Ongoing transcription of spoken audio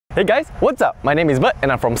Hey guys, what's up? My name is Bert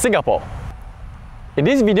and I'm from Singapore. In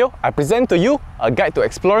this video, I present to you a guide to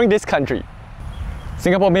exploring this country.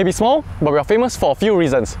 Singapore may be small, but we are famous for a few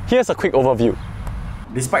reasons. Here's a quick overview.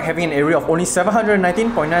 Despite having an area of only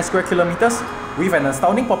 719.9 square kilometers, we have an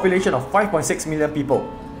astounding population of 5.6 million people.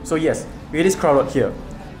 So yes, it is crowded here.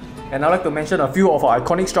 And I'd like to mention a few of our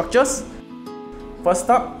iconic structures. First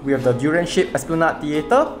up, we have the durian-shaped Esplanade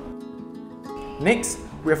Theatre. Next,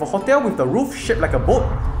 we have a hotel with the roof shaped like a boat,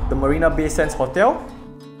 the Marina Bay Sands Hotel.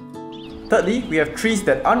 Thirdly, we have trees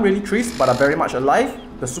that aren't really trees but are very much alive,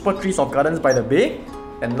 the super trees of Gardens by the Bay.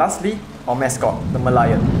 And lastly, our mascot, the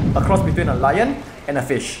Merlion, a cross between a lion and a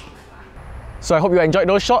fish. So I hope you enjoyed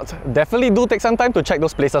those shots. Definitely do take some time to check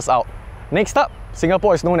those places out. Next up,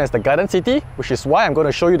 Singapore is known as the Garden City, which is why I'm going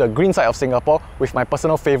to show you the green side of Singapore with my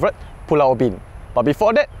personal favourite, Pulau Ubin. But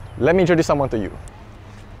before that, let me introduce someone to you.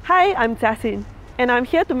 Hi, I'm Jia Xin, and I'm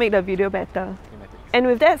here to make the video better. And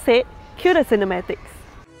with that said, cue the cinematics.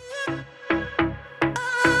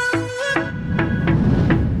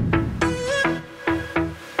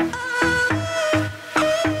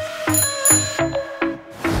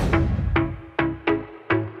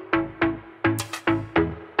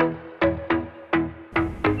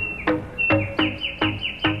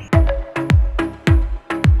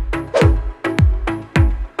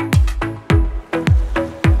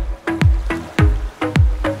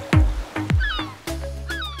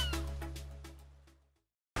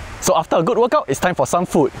 So after a good workout, it's time for some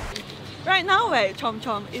food. Right now we're at Chom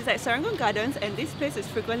Chom. It's at Serangoon Gardens and this place is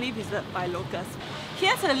frequently visited by locals.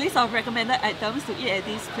 Here's a list of recommended items to eat at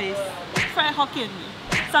this place. Fried Hokkien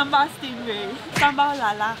Mee, sambal stingray, sambal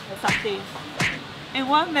lala, satay, and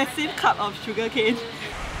one massive cup of sugarcane.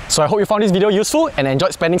 So I hope you found this video useful and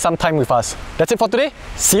enjoyed spending some time with us. That's it for today.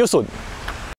 See you soon.